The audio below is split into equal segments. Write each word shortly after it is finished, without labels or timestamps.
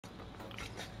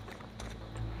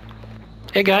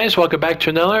Hey guys, welcome back to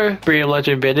another Real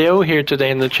Legend video here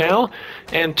today in the channel.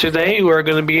 And today we're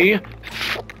going to be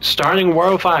starting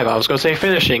World 5. I was going to say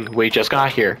finishing, we just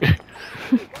got here.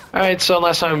 Alright, so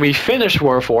last time we finished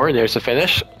World 4, there's the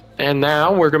finish. And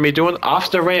now we're going to be doing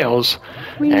Off the Rails.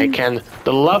 And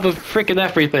the love of freaking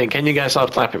everything, can you guys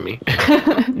stop slapping me?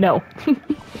 No.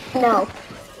 No.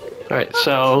 Alright,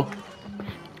 so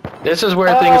this is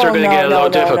where things are going to get a little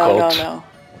difficult.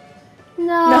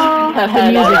 No. The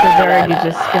music is already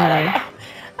just gonna...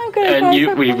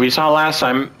 And we saw last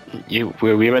time, we've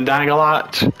been dying a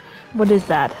lot. What is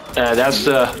that? That's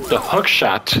the hook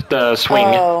shot, the swing.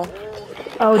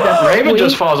 Oh, the Raven swing?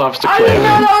 just falls off the I cliff. didn't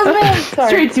know that was me. Sorry.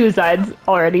 Straight suicides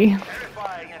already.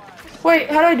 Wait,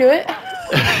 how do I do it?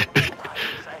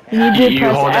 You You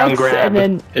hold down X grab. and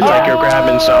then It's like you're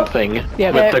grabbing something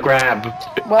with the grab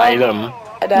item.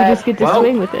 you just get to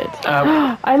swing with it.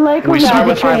 I like when We start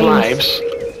with 5 trains. lives.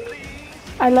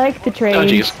 I like the trains. Oh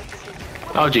jeez.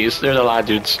 Oh jeez, there's a lot of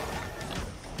dudes.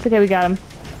 It's okay, we got him.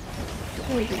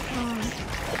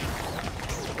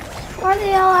 Why do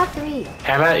they all have to eat?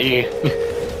 Have at you.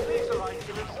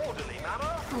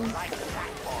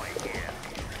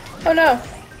 Oh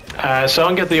no.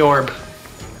 Someone get the orb.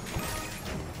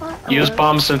 Use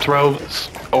bombs and throws,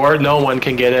 or no one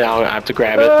can get it. I'll have to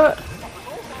grab it.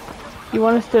 You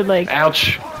want us to like...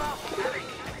 Ouch.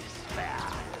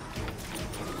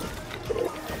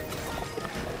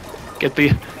 Get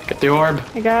the orb.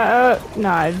 I got... no,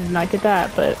 I did not get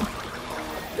that, but...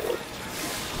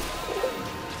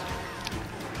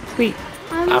 Sweet.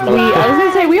 I'm I was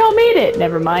gonna say, we all made it!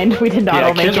 Never mind, we did not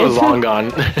all make Kids it. was long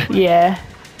gone. Yeah.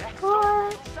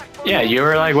 Yeah, you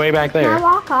were like way back Can there. I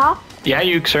walk off? Yeah,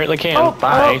 you certainly can.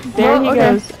 Bye. There he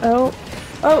goes. Oh.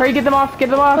 Hurry, get them off, get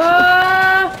them off!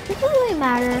 It doesn't really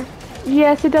matter.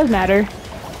 Yes, it does matter.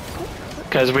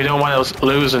 Because we don't want to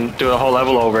lose and do a whole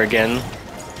level over again.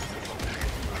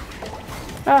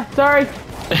 Ah, sorry.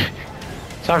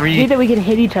 Sorry. I hate that we can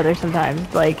hit each other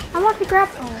sometimes, like... I want to grab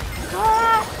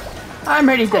one. I'm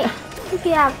ready to... You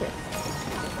get out of this.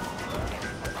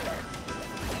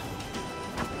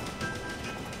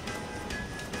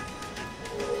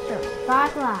 Sure,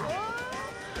 5 lives.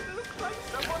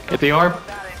 Get the orb.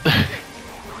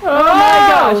 Oh my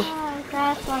gosh! Oh,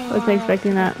 that's why you Wasn't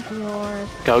expecting that. yours.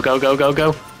 Go, go, go, go,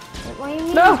 go. Where you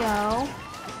need No. to go.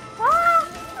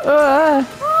 Oh,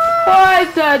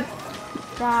 I said...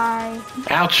 Die.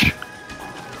 Ouch.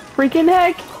 Freaking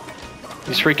heck!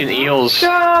 These freaking eels.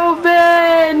 Go,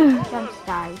 Ben! Just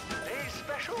died.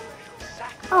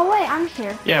 Oh wait, I'm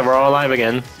here. Yeah, we're all alive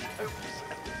again.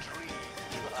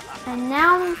 And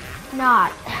now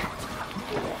not.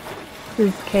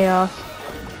 This is chaos.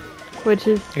 Which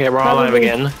is... Okay, we're all alive probably-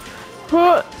 again.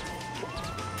 Huh.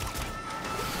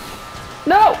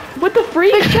 No! What the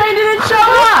freak? The train didn't show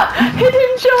up! It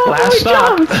didn't show up Last when we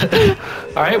stop. jumped!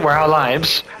 Alright, we're all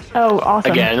lives. Oh,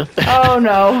 awesome. Again. Oh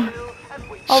no.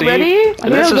 See, Already? I think that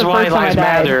this was is the why first time I lives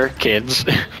died. matter, kids.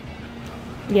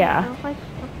 Yeah.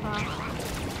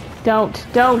 Do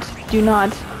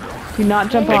not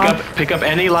jump off. Pick up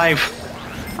any life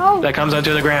that comes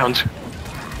onto the ground.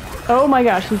 Oh my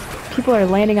gosh, these people are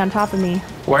landing on top of me.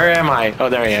 Where am I? Oh,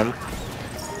 there I am.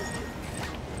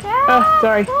 Oh,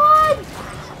 sorry.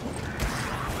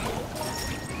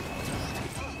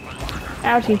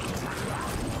 Ouchie.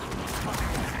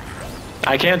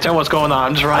 I can't tell what's going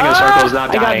on. I'm just running in circles, not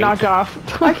I got dying. knocked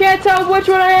off. I can't tell which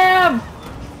one I am!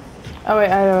 Oh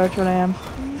wait, I know which one I am.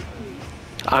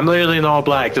 I'm literally in all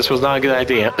black. This was not a good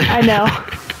idea. I know.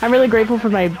 I'm really grateful for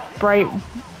my bright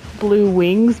blue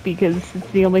wings because it's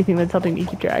the only thing that's helping me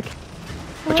keep track.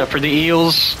 Watch out for the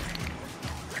eels.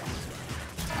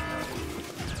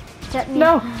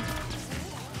 No!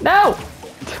 No!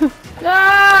 No,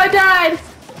 I died!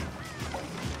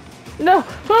 No!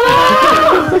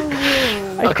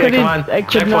 I Okay, couldn't, come on. I could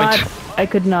Checkpoint. not. I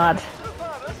could not.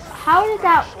 How did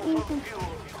that even...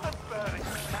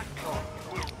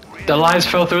 The lives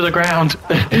fell through the ground.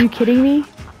 Are you kidding me?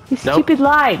 These Nope. stupid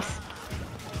lives.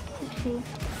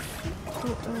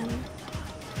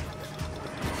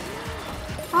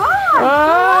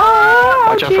 Oh,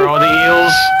 Watch out for all the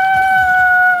eels.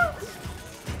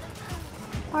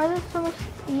 Why are there so much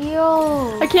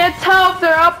eels? I can't tell if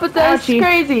they're up, but that's Ouchie.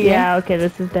 crazy. Yeah, okay,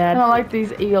 this is I bad. don't like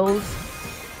these eels.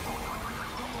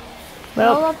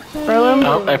 Well, Berlin,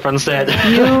 Oh, everyone's dead.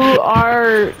 you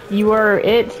are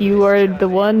it. You are the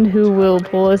one who will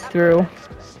pull us through.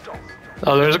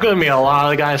 Oh, there's going to be a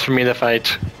lot of guys for me to fight.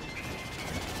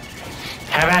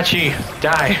 Have at you.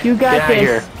 Die. You got Get out of this.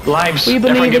 here. Lives. We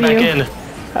Everyone believe get back in you. in.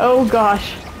 Oh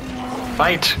gosh.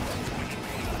 Fight.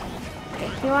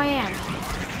 Here I am.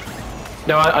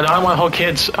 No, I don't want to hold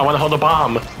kids. I want to hold the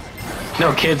bomb.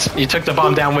 No, kids, you took the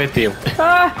bomb down with you.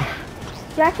 Ah!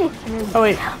 You actually threw Oh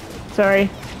wait, sorry.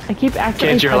 I keep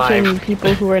accidentally Kids, you're touching alive.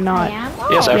 people who are not.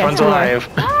 Yes, everyone's you are. alive.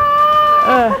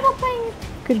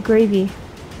 Good gravy.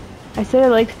 I said I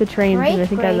liked the trains, and I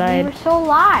think I You lied. were so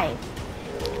live.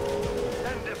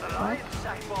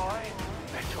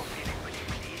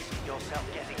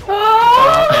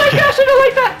 Oh my gosh, I don't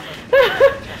like that!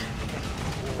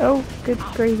 Oh, good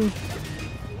gravy.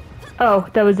 Oh,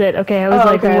 that was it. Okay, I was Oh,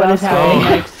 like, okay, what is that's happening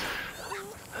fine. next?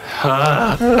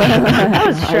 That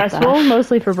was stressful,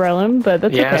 mostly for Brelum, but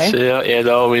that's Yes, okay. it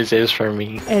always is for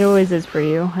me. It always is for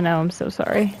you. I know, I'm so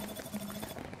sorry.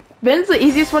 Ben's the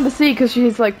easiest one to see because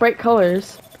she's like bright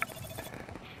colors.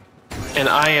 And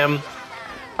I am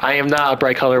not a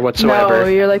bright color whatsoever. No,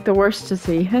 you're like the worst to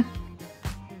see.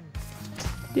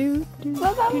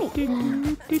 What about me?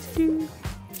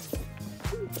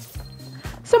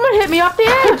 Someone hit me off the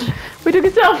edge! We took a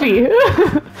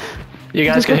selfie! You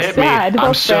guys Just can look hit sad. me. I'm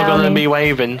Both still gonna frowning. be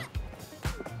waving.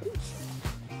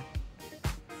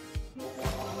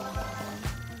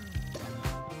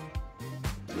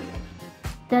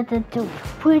 Poocha,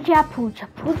 poocha, poocha,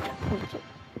 poocha.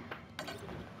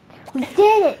 We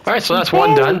did it. All right, so that's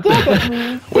one done. Did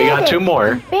it. We got two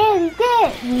more. We barely did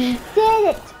it. We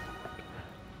did it.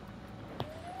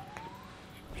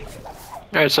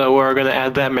 All right, so we're gonna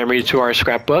add that memory to our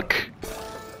scrapbook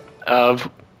of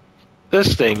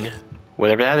this thing,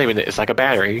 whatever that even is. It's like a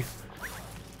battery.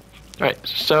 All right,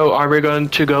 so are we going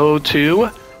to go to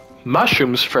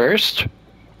mushrooms first,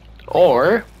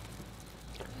 or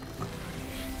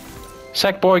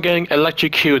Sackboy getting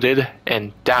electrocuted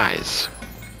and dies?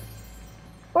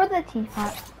 Or the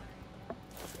teapot.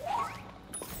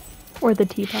 Or the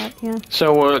teapot, yeah.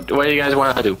 So what do you guys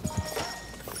want to do?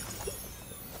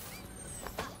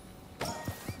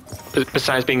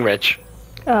 Besides being rich,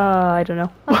 I don't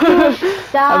know. Die.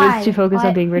 I was too focused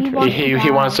on being rich for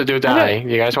he wants to do die.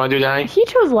 You guys want to do die? He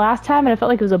chose last time, and I felt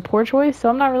like it was a poor choice, so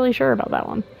I'm not really sure about that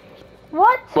one.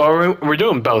 What? Well, we're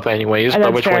doing both anyways, Oh, but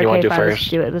that's which fair. one do you want Okay, to do fine, let's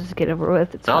first? do it. Let's just get it over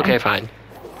with. It's Okay, fine. fine.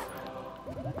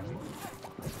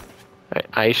 Alright,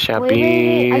 I shall Wait,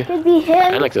 be... I could be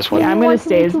him. I like this one. Yeah, I'm You gonna want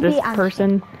stay me as to this be- I'm-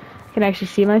 person. I can actually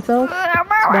see myself. My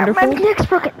Wonderful. neck's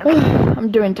broken. I'm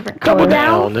doing different Double colors.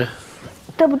 down.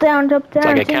 Double down, double down.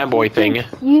 Like a cowboy thing.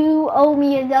 You owe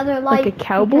me another life. Like a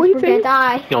cowboy because we're thing?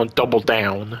 gonna die. No, double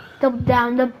down. Double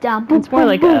down, double down. It's more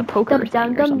like a poker double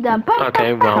down, thing or double down.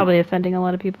 Okay, well. Probably offending a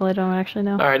lot of people I don't actually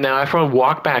know. Alright, now if I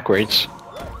walk backwards.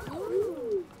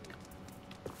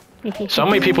 So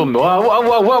many people... Whoa, whoa,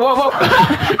 whoa, whoa, whoa, whoa!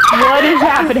 What is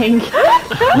happening?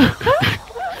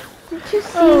 Did you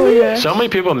see me? So many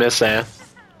people miss that.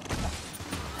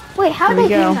 Wait, how Here we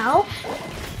did you go. know?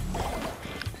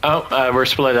 Oh, we're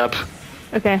split up.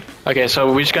 Okay. Okay,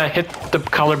 so we just gotta hit the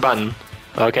color button.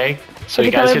 Okay? So Hit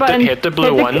you the guys colored button. hit the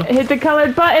blue one. Hit the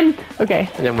colored button. Okay.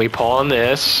 And then we pull on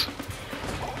this.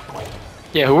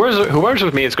 Yeah, who works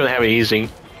with me is gonna have it easy.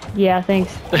 Yeah,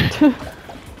 thanks.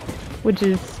 Which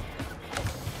is...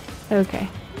 Okay.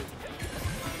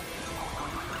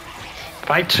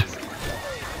 Fight.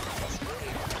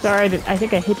 Sorry, I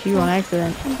think I hit you on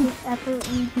accident.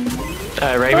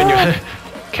 Raven, you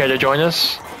care to join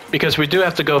us? Because we do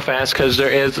have to go fast because there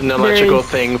is an electrical is-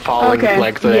 thing falling Okay.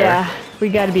 like there. Yeah, we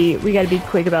gotta be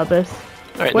quick about this.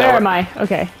 Alright, Where now am I?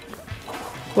 Okay.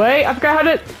 Wait, I forgot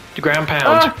how to... the ground pound.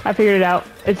 Oh, I figured it out.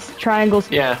 It's triangles.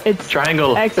 Yeah, It's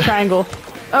triangle. X triangle.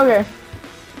 Okay.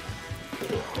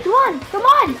 Come on, come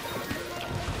on.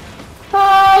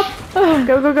 Oh!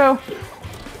 Go, go, go.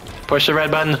 Push the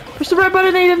red button. Push the red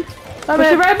button, Aiden. Push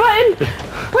the right button.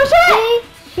 Push it!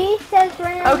 She says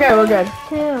we're Okay, we're good.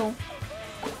 Too.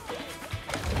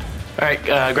 Alright,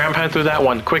 ground pound through that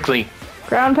one, quickly.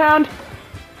 Ground pound.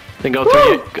 Then go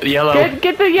Woo! through yellow.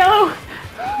 Get the yellow.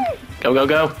 Go, go,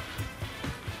 go.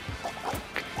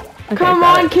 Okay, Come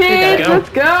got on, it. kids, Go. let's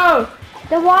go!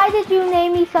 Then why did you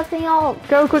name me something else?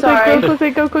 Go quickly, Sorry. go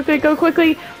quickly, go quickly, go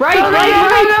quickly. Right, Go, go, right, go,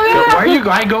 right. go, go, go. Where are you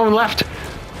going? Going left.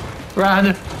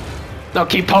 Run. No,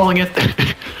 keep pulling it.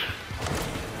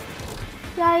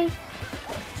 Guys,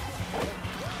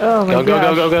 Oh my Go, go,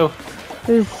 gosh. go, go, go.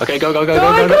 This- Okay, go, go, go,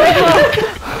 go, go, go.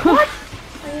 what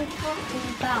are you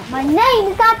talking about? My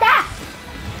name is not that.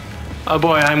 Oh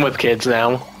boy, I'm with kids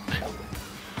now.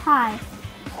 Hi.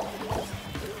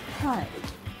 Hi.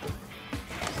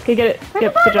 Okay, get it.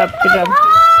 Yep, good job, good job.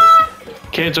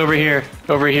 Kids over here,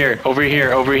 over here, over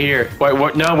here, over here.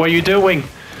 What? No, what are you doing?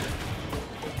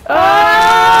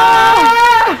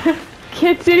 Ah!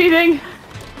 Can't do anything.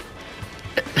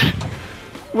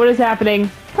 What is happening?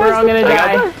 We're all gonna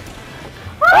die.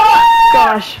 Oh,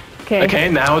 gosh. Okay. Okay,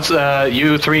 now it's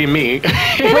you three and me. Wait,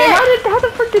 how the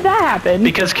frick did that happen?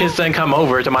 Because kids then come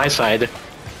over to my side.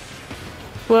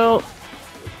 Well,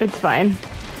 it's fine.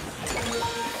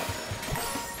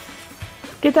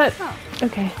 Get that.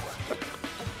 Okay.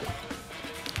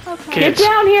 Okay. Kids, Get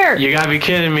down here! you gotta be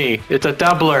kidding me. It's a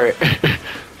doubler.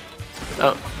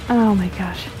 Oh, Oh my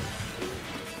gosh.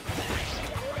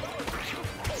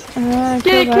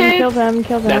 Get it, Kill them,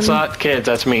 kill them. that's not kids,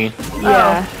 that's me.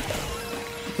 Yeah.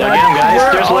 Now again, guys,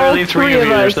 We're there's all literally three of you.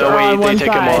 There's us no are way on they one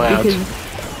take them all side out. because-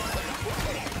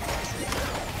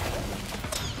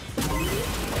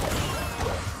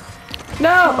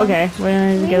 No! Okay,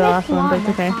 we're gonna get the last one, but it's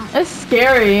okay. It's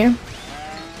scary.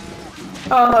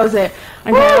 Oh, that was it.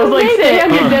 Okay, I was like, made stay it.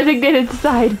 on your designated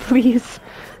side, please.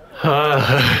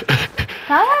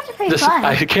 That was pretty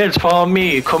fun. Kids follow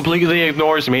me, completely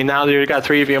ignores me. Now you got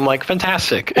three of you. I'm like,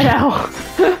 fantastic. Ow.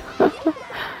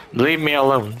 Leave me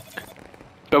alone.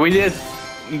 But we did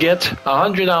get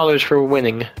 $100 for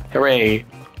winning. Hooray.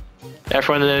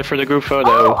 Everyone in it for the group photo.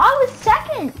 Oh, I was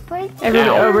second. But Everybody,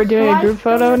 Ow. oh, we're doing a group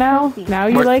photo now? Now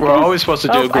you like we're this? always supposed to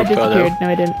do Oh, a group I disappeared. photo. No,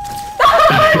 I didn't.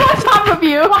 On top of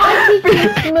you. why did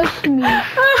you smush me?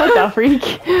 What the freak?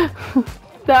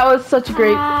 That was such a great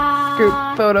group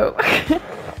Ah, photo.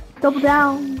 Double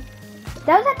down.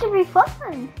 That was actually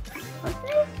fun. Wasn't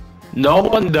it? No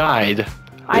one died.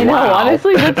 I know, Wow.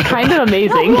 honestly, that's kind of No,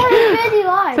 amazing. we had 50 It's the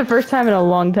lives. first time in a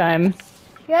long time.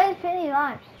 We had 50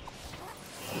 lives.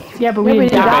 Yeah, but we Nobody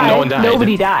didn't died. die. No one died.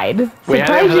 Nobody died. We had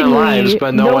Surprisingly, infinite lives,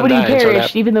 but no one nobody died, so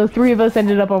perished, that- even though three of us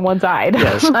ended up on one side.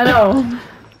 Yes. I know.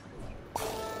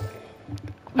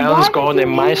 I was Why going did in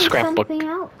you my name scrapbook. something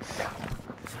else?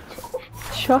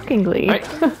 Shockingly.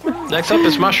 Right. Next up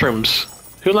is mushrooms.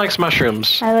 Who likes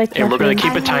mushrooms? I like And we're gonna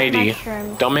keep I it like tidy.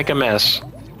 mushrooms. Don't make a mess.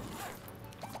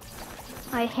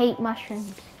 I hate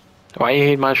mushrooms. Why you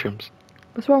hate mushrooms?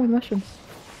 What's wrong with mushrooms?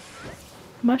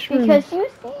 Mushrooms Because you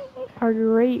see. are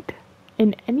great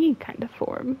in any kind of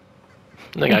form.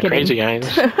 They got kidding. crazy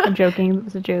guys. I'm joking. It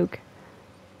was a joke.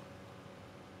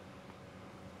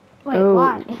 Wait, Oh.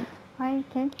 why? Why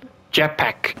can't you?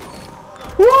 Jetpack.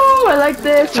 Woo! I like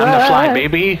this. Time to fly,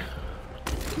 baby.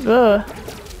 Ugh.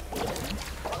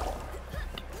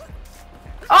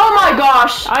 Oh my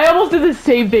gosh! I almost did the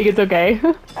same thing. It's okay.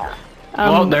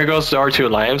 Well, there goes our 2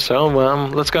 lives, so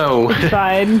let's go. It's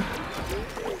fine.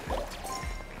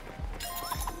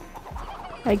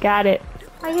 I got it.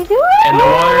 I can do it! And the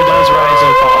water does rise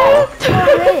and fall. Oh,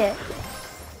 I made it.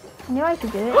 I knew I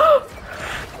could do it.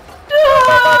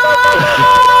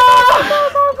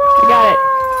 I got it.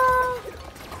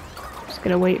 Just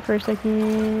gonna wait for a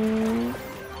second.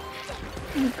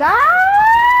 You got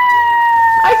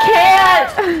I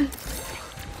can't!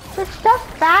 There's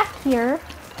stuff back here.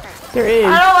 There is.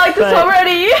 I don't like this but-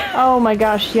 already! Oh my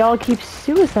gosh, y'all keep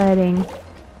suiciding.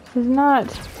 This is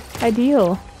not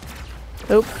ideal.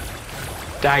 Oop.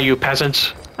 Die, you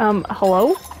peasants.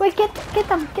 Hello? Wait, get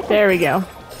them. There we go.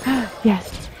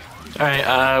 Yes.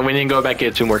 Alright, we need to go back and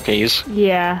get 2 more keys.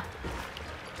 Yeah.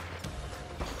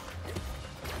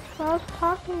 What I was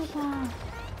talking about.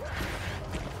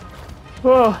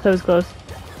 Whoa, that was close.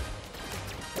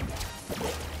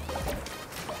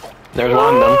 There's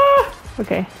one of them. Ah!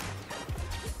 Okay.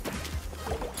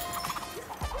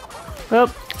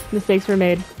 Well, mistakes were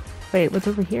made. Wait, what's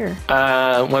over here?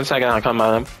 1 second, I'll come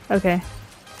on them. Okay.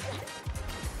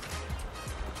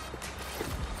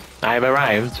 I've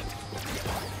arrived.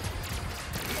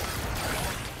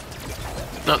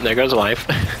 Oh, there goes a life.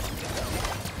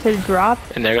 Did it drop?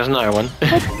 And there goes another one.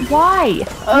 Why?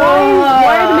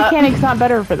 Why are the mechanics not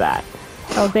better for that?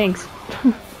 Oh, thanks.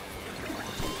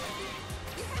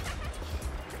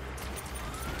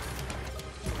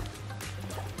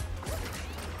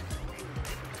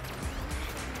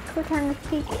 Click on the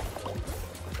peak.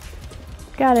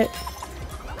 Got it.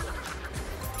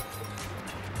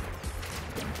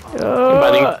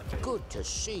 Buddy. Good to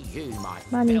see you, my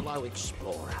Money. fellow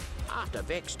explorer. After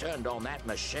Vex turned on that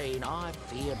machine, I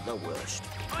feared the worst.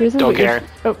 Here's Don't care.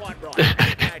 Oh, Quite right.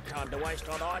 No time to waste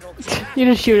on idle talk. you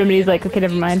just shoot him and he's like, okay,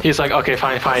 never mind. He's like, okay,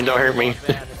 fine, don't hurt me.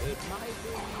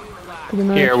 Pretty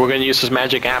much. Here, we're gonna use this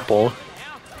magic apple.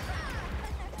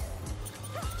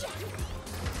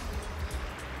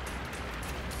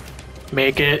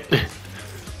 Make it.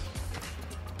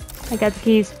 I got the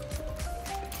keys.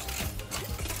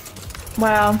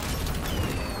 Wow.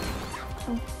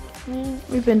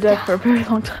 We've been dead for a very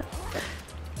long time.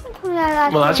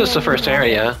 Well, that's just the first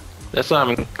area. That's not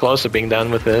even close to being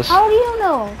done with this. How do you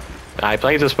know? I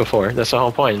played this before. That's the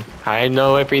whole point. I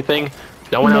know everything.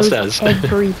 No one else Knows does.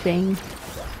 everything.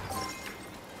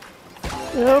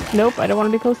 Nope, I don't want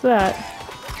to be close to that.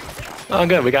 Oh,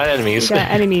 good. We got We enemies. got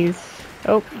enemies.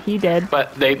 Oh, he dead.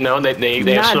 But they have Not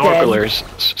snorkelers,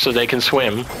 so they can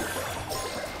swim.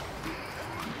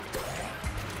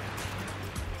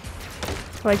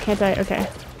 Why can't I? Okay.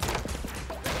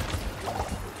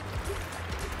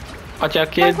 Watch out,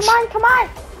 Oh, kids. come on, come on.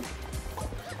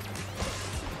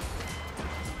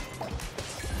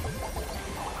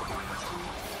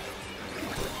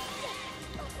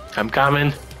 I'm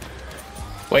coming.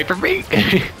 Wait for me.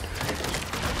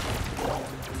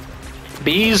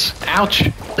 Bees. Ouch.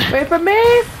 Wait for me!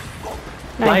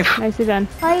 Nice. Life. Nicely done.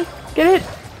 Life, Get it!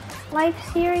 life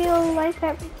cereal, life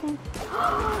everything.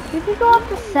 Did we go up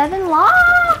to 7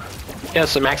 lives?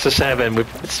 Yes, the max is 7.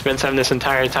 We've been 7 this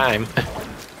entire time.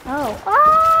 Oh.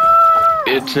 Ah!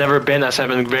 It's never been at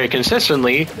 7 very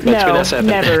consistently, but it's been No, at 7.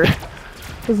 never.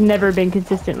 Has never been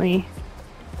consistently.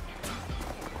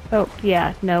 Oh,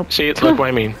 yeah, nope. See, look what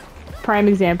I mean. Prime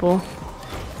example.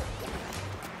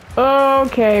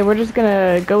 Okay, we're just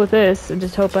gonna go with this and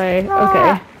just hope I...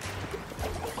 Okay.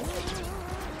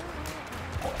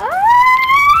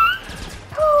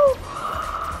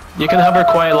 You can hover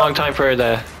quite a long time for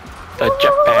the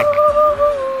jetpack.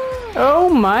 Oh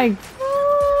my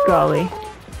golly.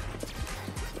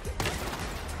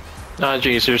 Oh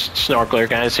jeez, there's snorkeler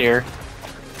guys here.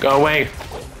 Go away.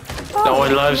 No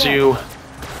one loves you.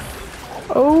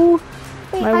 Oh,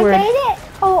 Wait, my I word. made it.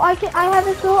 Oh, I have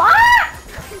this little. Ah!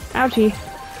 Ouchie.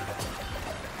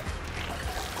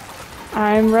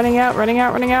 I'm running out.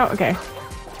 Okay.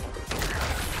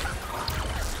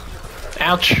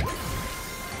 Ouch.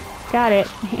 Got it.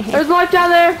 There's life down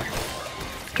there!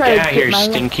 Try Get out of here, my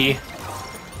life. Stinky.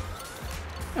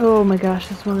 Oh my gosh,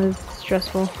 this one is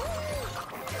stressful.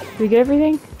 Did we get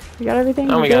everything? We got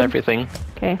everything? Oh, We're we got good? everything.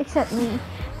 Okay. Except me.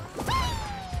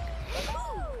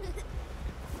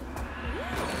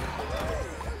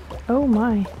 Oh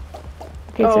my.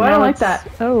 Okay, Oh, so I now don't like it's-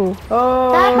 that. Oh.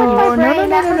 Oh, That hurts my no, brain. no,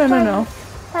 That no, hurts no, no, my- no.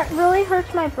 That really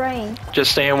hurts my brain.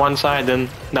 Just stay on one side, then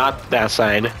not that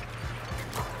side.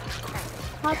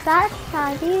 Not that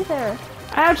side either.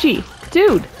 Ouchie!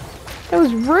 Dude! That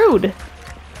was rude!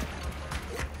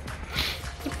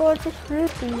 People are just rude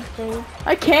these days.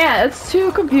 I can't. It's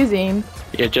too confusing.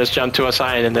 You just jump to a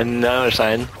side and then the other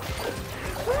side.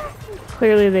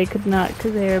 Clearly they could not,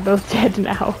 because they are both dead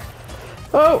now.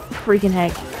 Oh, freaking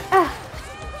heck. Ah.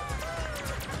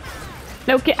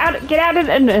 No, get out of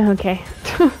it! Okay.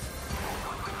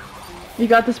 You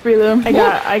got this, Breloom.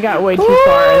 I got way too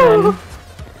far and then...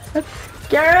 That's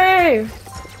scary!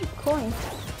 Coin.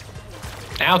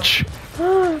 Ouch.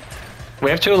 We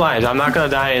have 2 lives. I'm not gonna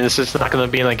die, and this is not gonna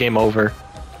be like game over.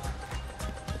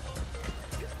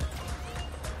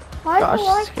 Why Gosh, do you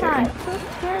like scary. that? It's so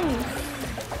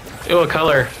scary. Ooh, a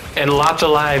color. And lots of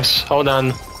lives. Hold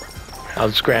on. I'll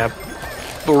just grab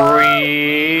 3,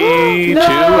 2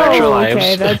 extra lives.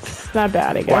 Okay, that's not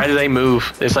bad, I guess. Why do they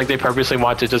move? It's like they purposely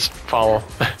want to just fall.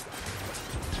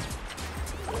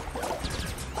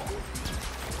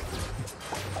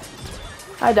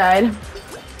 I died.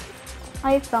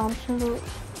 I found some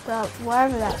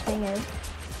whatever that thing is.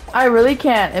 I really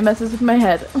can't. It messes with my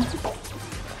head.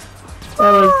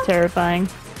 That was terrifying.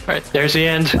 Alright, there's the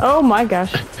end. Oh my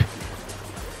gosh.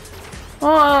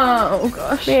 Oh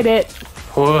gosh. Made it.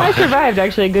 Whoa. I survived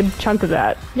actually a good chunk of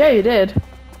that. Yeah, you did.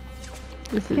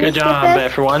 This is Good job, this.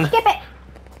 everyone. Skip it.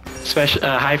 Special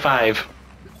high five.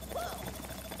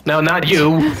 No, not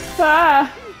you.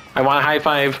 Ah! I want to high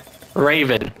five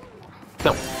Raven.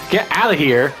 No, get out of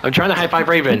here. I'm trying to high five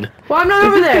Raven. Well, I'm not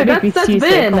over This is there. gonna make me That's seasick.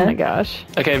 Vin. Oh my gosh.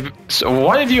 Okay, so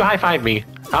one of you high five me.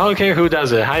 I don't care who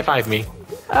does it. High five me.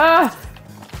 Ah!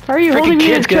 How are you holding Freaking me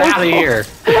kids, in get out of chokehold? here.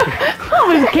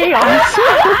 Oh, it's chaos.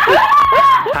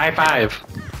 High five.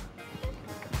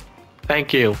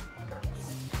 Thank you.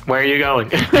 Where are you going?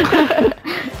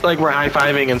 Like we're high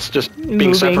fiving and it's just being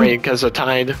Moving. separated because of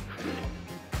tide.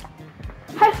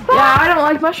 High five. Yeah, I don't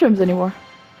like mushrooms anymore.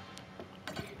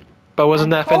 But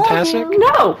wasn't that told fantastic? you.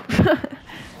 No!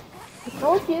 I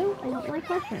told you. I don't like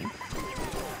mushrooms.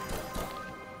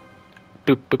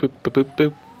 Boop, boop, boop, boop, boop,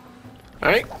 boop.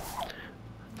 Alright.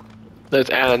 Let's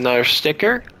add another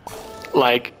sticker.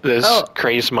 Like this Oh.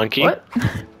 crazed monkey. What?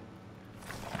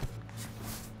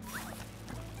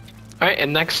 Alright,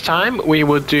 and next time we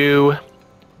will do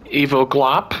Evil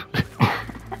Glop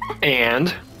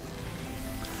and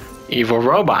Evil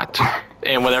Robot.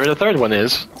 And whatever the third one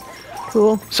is.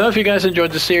 Cool. So if you guys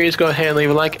enjoyed the series, go ahead and leave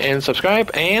a like and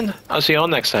subscribe, and I'll see you all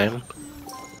next time.